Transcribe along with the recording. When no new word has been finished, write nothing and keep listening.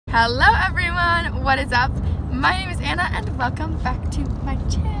Hello everyone, what is up? My name is Anna and welcome back to my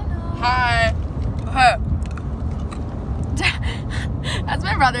channel. Hi. That's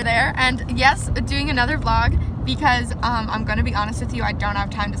my brother there, and yes, doing another vlog because I'm gonna be honest with you, I don't have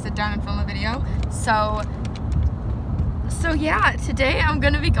time to sit down and film a video. So yeah, today I'm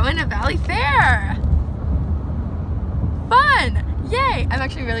gonna be going to Valleyfair. Fun! Yay! I'm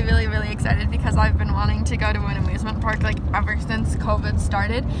actually really excited because I've been wanting to go to an amusement park like ever since COVID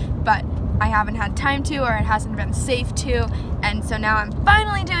started, but I haven't had time to, or it hasn't been safe to, and so now I'm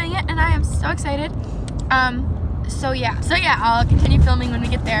finally doing it and I am so excited. So yeah, I'll continue filming when we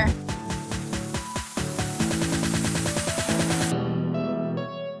get there.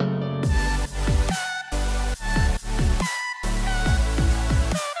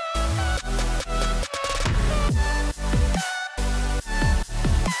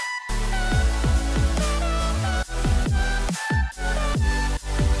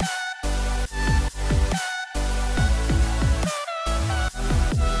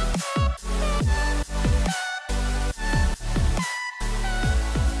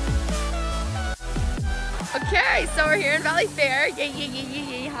 Okay, so we're here in Valleyfair.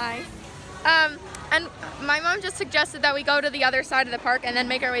 Yay, hi. And my mom just suggested that we go to the other side of the park and then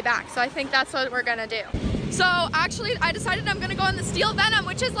make our way back. So I think that's what we're gonna do. So actually, I decided I'm gonna go on the Steel Venom,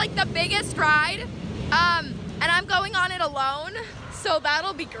 which is like the biggest ride. And I'm going on it alone, so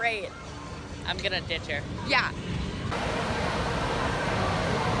that'll be great. I'm gonna ditch her. Yeah.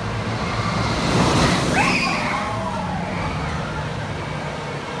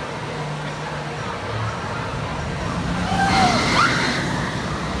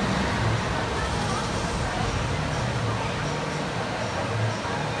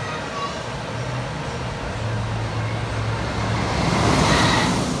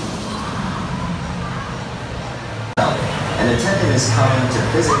 An attendant is coming to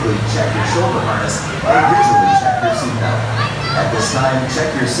physically check your shoulder harness and visually check your seatbelt. At this time,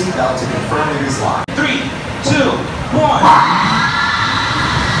 check your seatbelt to confirm it is locked. 3, 2, 1.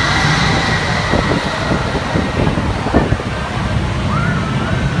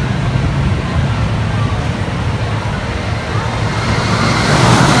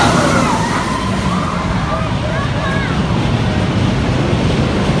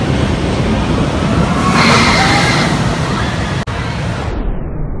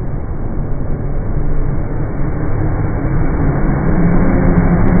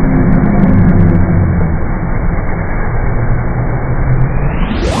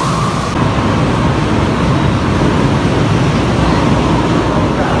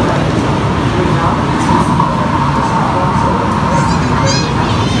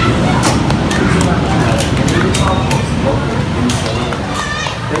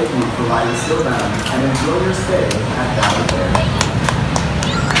 And enjoy your stay at Valleyfair.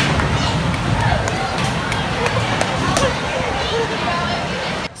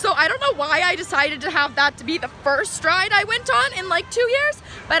 So I don't know why I decided to have that to be the first ride I went on in like 2 years,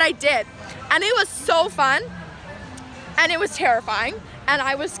 but I did. And it was so fun, and it was terrifying, and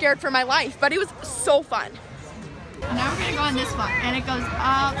I was scared for my life, but it was so fun. Now we're gonna go on this one, and it goes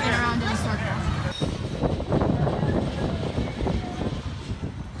up and around in a circle.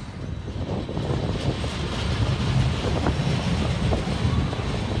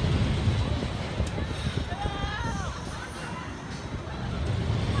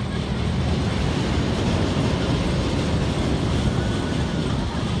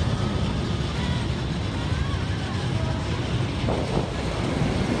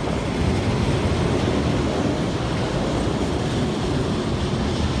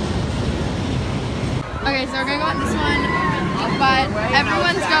 Okay, so we're gonna go on this one, but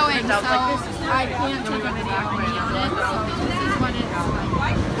everyone's going, so I can't take a video of me on it, so this is what it's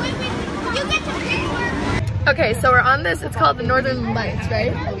like. You get to picture. Okay, so we're on this, it's called the Northern Lights,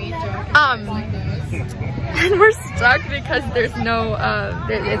 right? And we're stuck because there's no,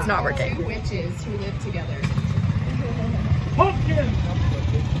 it's not working. Witches who live together.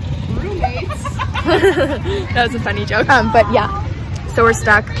 Roommates. That was a funny joke. But yeah, so we're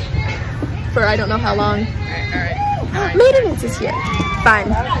stuck for I don't know how long. Alright. Maintenance is here.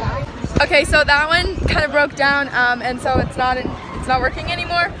 Fine. Okay, so that one kind of broke down, and so it's not working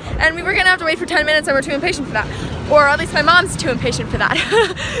anymore. And we were gonna have to wait for 10 minutes, and we're too impatient for that, or at least my mom's too impatient for that.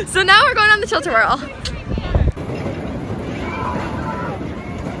 So now we're going on the tilt-a-whirl.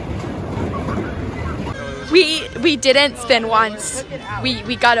 We didn't spin once.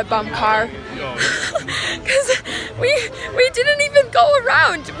 We got a bum car. Because we didn't even go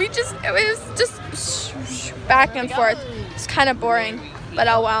around. It was just back and forth. It's kind of boring, but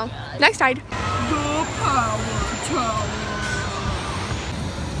oh well. Next ride. The Power Tower.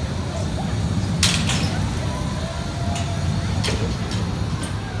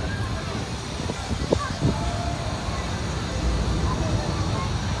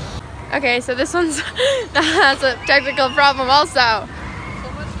 Okay, so this one's has a technical problem also.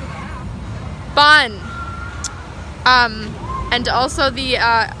 Fun. And also the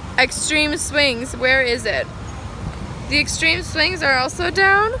extreme swings. Where is it? The extreme swings are also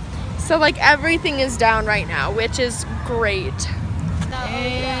down. So like everything is down right now, which is great.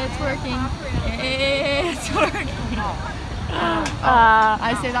 It's working. It's working.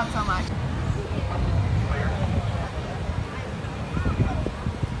 I say that so much.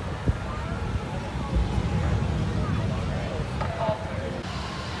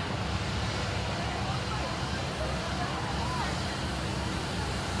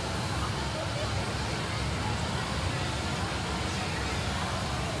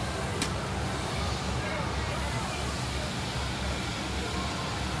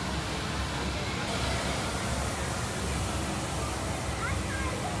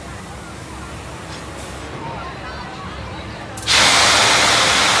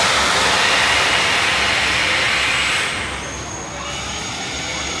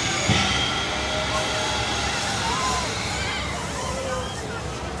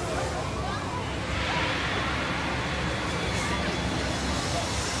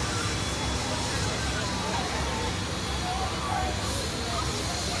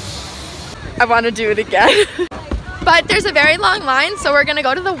 I want to do it again. But there's a very long line, so we're gonna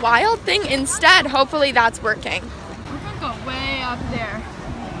go to the wild thing instead. Hopefully that's working. We're gonna go way up there.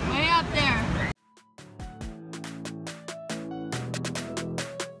 Way up there.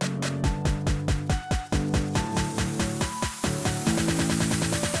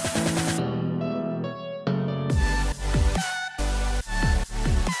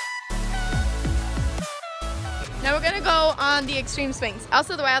 Now we're gonna go on the extreme swings.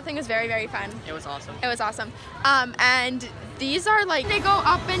 Also, the wild thing was very, very fun. It was awesome. It was awesome. And these are like, they go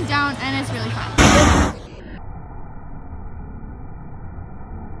up and down and it's really fun.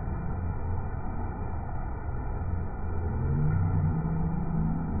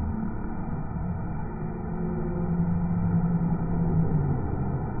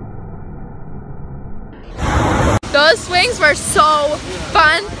 Those swings were so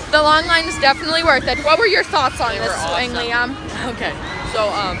fun. The long line is definitely worth it. What were your thoughts on this swing, Liam? Okay, so,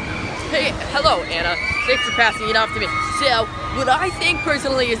 hey, hello, Anna. Thanks for passing it off to me. So, what I think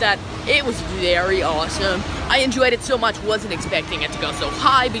personally is that it was very awesome. I enjoyed it so much, wasn't expecting it to go so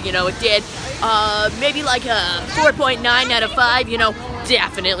high, but you know, it did. Maybe like a 4.9 out of 5, you know,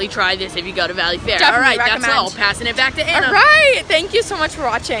 definitely try this if you go to Valleyfair. Definitely all right, recommend. That's all. Passing it back to Anna. All right, thank you so much for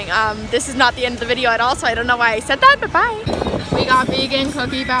watching. This is not the end of the video at all, so I don't know why I said that, but bye. We got vegan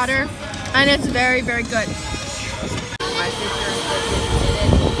cookie batter, and it's very, very good.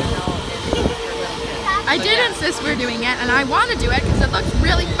 I did insist we're doing it, and I want to do it because it looks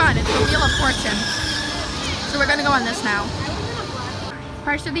really fun. It's the Wheel of Fortune. So we're going to go on this now.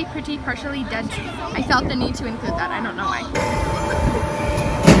 Partially pretty, partially dead. I felt the need to include that. I don't know why.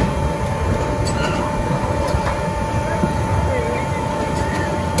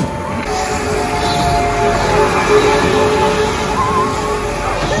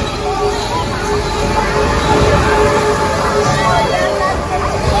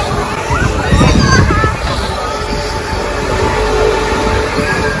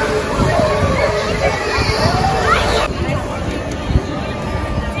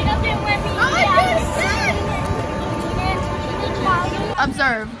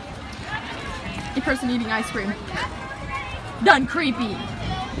 Observe a person eating ice cream. Done creepy.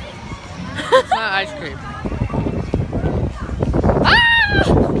 It's not ice cream.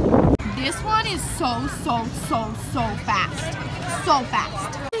 Ah! This one is so fast. So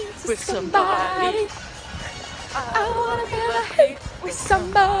fast. With somebody. I wanna feel the heat with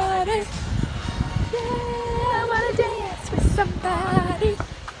somebody. Yeah, I wanna dance with somebody.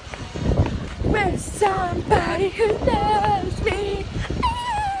 With somebody who loves me.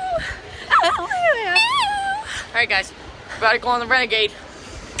 Alright guys, we're about to go on the Renegade.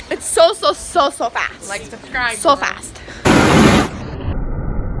 It's so fast. Like, subscribe. So fast.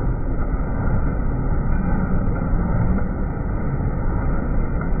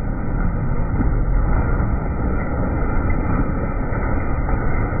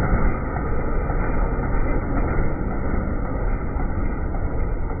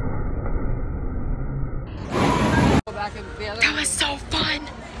 That was so fun.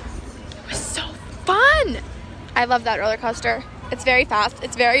 It was so fun. I love that roller coaster. It's very fast.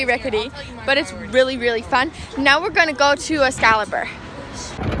 It's very rickety, but it's really, really fun. Now we're gonna go to Excalibur.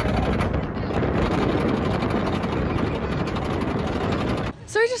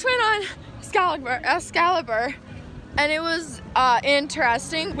 So we just went on Excalibur, and it was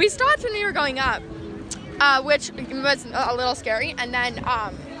interesting. We stopped when we were going up, which was a little scary, and then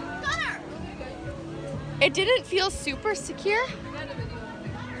It didn't feel super secure,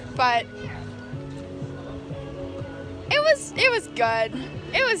 but it was good.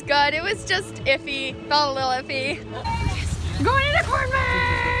 It was good. It was just iffy. Felt a little iffy. We're going into corn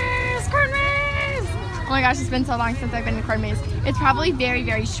maze! Corn maze! Oh my gosh, it's been so long since I've been in corn maze. It's probably very,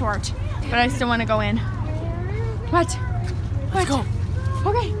 very short, but I still want to go in. What? Let's go.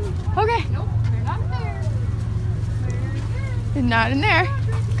 Okay. Okay. Nope, they're not there. They're not in there.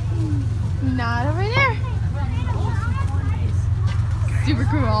 Not over there. Super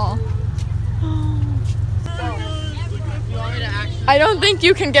cool. I don't think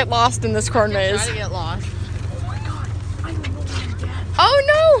you can get lost in this corn maze. Try to get lost. Oh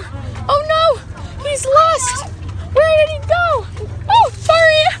no! Oh no! He's lost! Where did he go? Oh,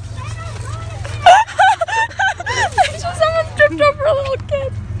 sorry! Someone tripped over a little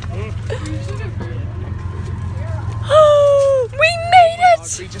kid. We made it!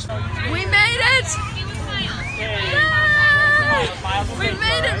 We made it! Yay! We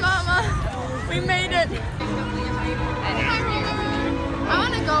made it, Mama! We made it! I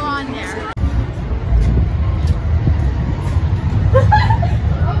want to go on there.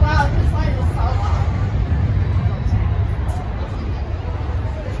 Oh wow, this line is so long.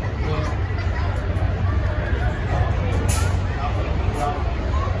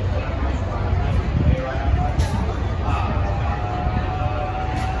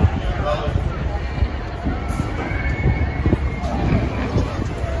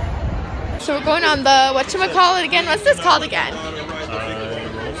 So we're going on the, whatchamacallit again? What's this called again?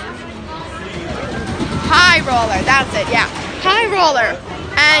 High roller, that's it, yeah. High roller.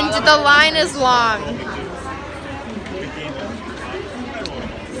 And the line is long.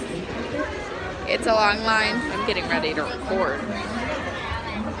 It's a long line. I'm getting ready to record.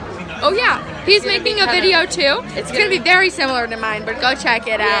 Oh yeah, he's making a video too. It's gonna be very similar to mine, but go check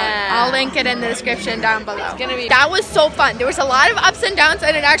it out. I'll link it in the description down below. That was so fun. There was a lot of ups and downs,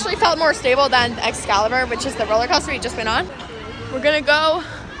 and it actually felt more stable than Excalibur, which is the roller coaster we just went on. We're gonna go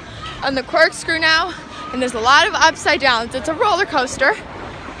on the corkscrew now, and there's a lot of upside downs. It's a roller coaster.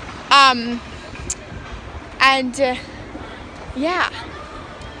 Yeah.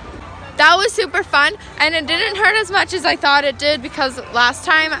 That was super fun, and it didn't hurt as much as I thought it did, because last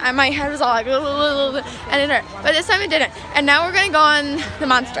time my head was all like, and it hurt. But this time it didn't. And now we're gonna go on the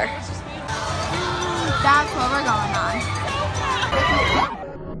monster. That's what we're going on.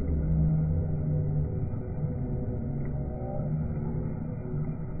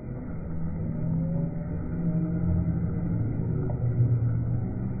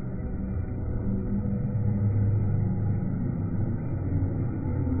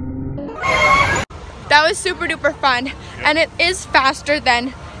 That was super duper fun, and it is faster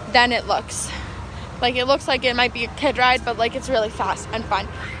than it looks. Like, it looks like it might be a kid ride, but like, it's really fast and fun.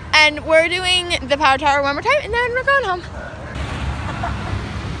 And we're doing the Power Tower one more time, and then we're going home.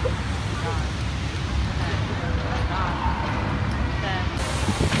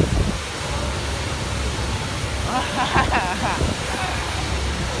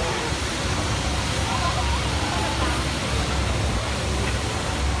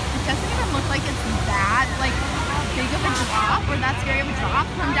 It doesn't even look like it's that like big of a drop or that scary of a drop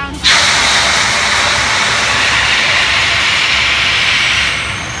from down here.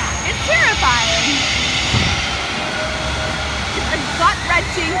 It's terrifying. It's a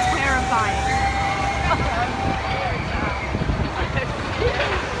gut-wrenching terrifying.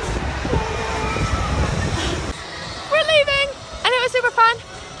 We're leaving, and it was super fun.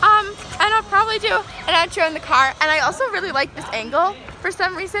 And I'll probably do an outro in the car. And I also really like this angle for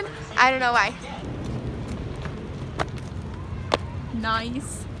some reason. I don't know why.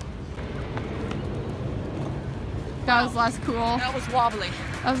 Nice. That was less cool. That was wobbly.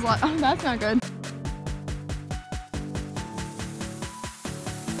 That was oh, that's not good.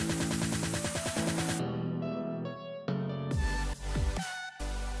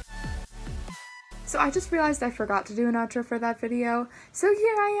 So I just realized I forgot to do an outro for that video. So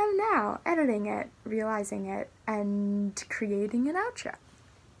here I am now, editing it, realizing it, and creating an outro.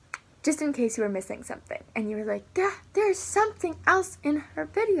 Just in case you were missing something and you were like, there's something else in her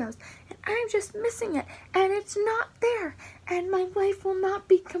videos and I'm just missing it and it's not there and my life will not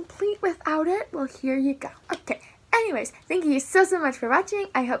be complete without it. Well, here you go. Okay. Anyways, thank you so much for watching.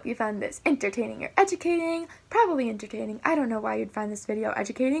 I hope you found this entertaining or educating. Probably entertaining. I don't know why you'd find this video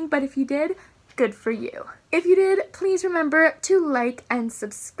educating, but if you did, good for you. If you did, please remember to like and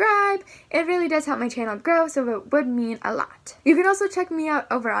subscribe. It really does help my channel grow, so it would mean a lot. You can also check me out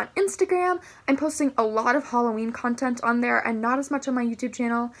over on Instagram. I'm posting a lot of Halloween content on there and not as much on my YouTube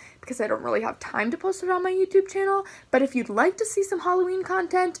channel because I don't really have time to post it on my YouTube channel. But if you'd like to see some Halloween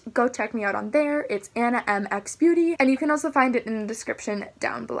content, go check me out on there. It's annaxbeauty, and you can also find it in the description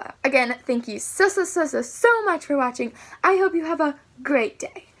down below. Again, thank you so much for watching. I hope you have a great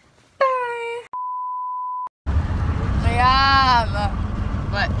day. Bye! Yeah,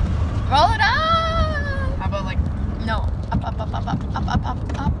 What? roll it up! How about like... No,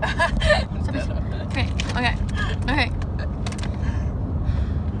 up. Okay.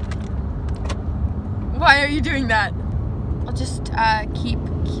 Why are you doing that? I'll just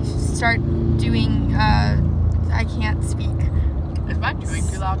start doing, I can't speak. Is my doing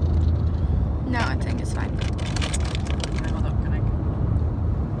too loud? No, I think it's fine. Hold up, can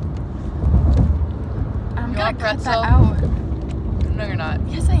I'm You gonna want cut pretzel? that out. No, you're not.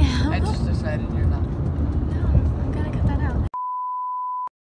 Yes, I am. I just decided you're not.